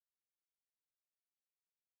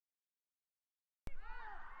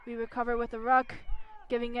We recover with a ruck,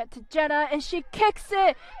 giving it to Jenna, and she kicks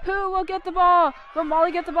it. Who will get the ball? Will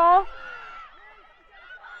Molly get the ball?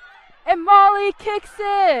 And Molly kicks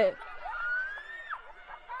it.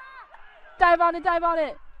 Dive on it, dive on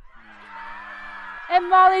it. And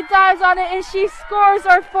Molly dives on it, and she scores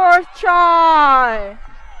our 4th try.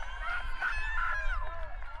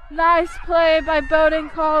 Nice play by Bowdoin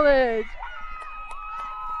College.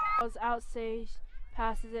 Outstage,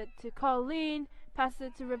 passes it to Colleen, passes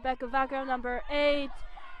it to Rebecca Vaccaro, number 8.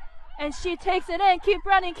 And she takes it in. Keep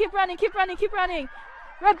running, keep running, keep running, keep running.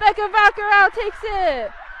 Rebecca Vaccaro takes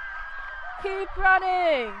it. Keep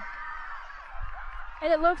running.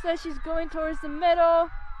 And it looks like she's going towards the middle.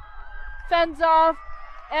 Fends off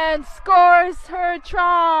and scores her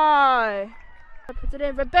try. Puts it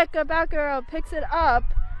in. Rebecca Vaccaro picks it up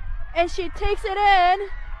and she takes it in.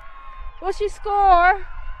 Will she score?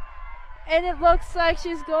 And it looks like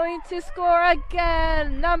she's going to score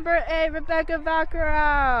again. Number 8, Rebecca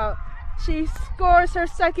Vaccaro. She scores her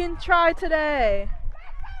 2nd try today.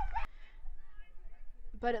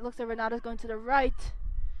 But it looks like Renata's going to the right.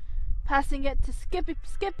 Passing it to skip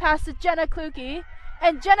past to Jenna Kluge.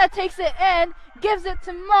 And Jenna takes it in, gives it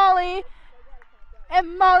to Molly.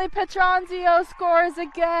 And Molly Petronzio scores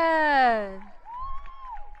again.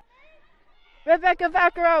 Rebecca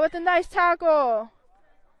Vaccaro with a nice tackle.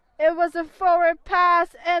 It was a forward pass,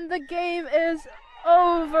 and the game is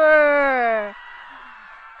over.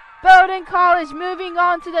 Bowdoin College moving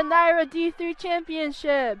on to the NIRA D3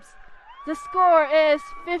 Championships. The score is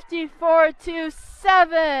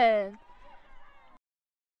 54-7.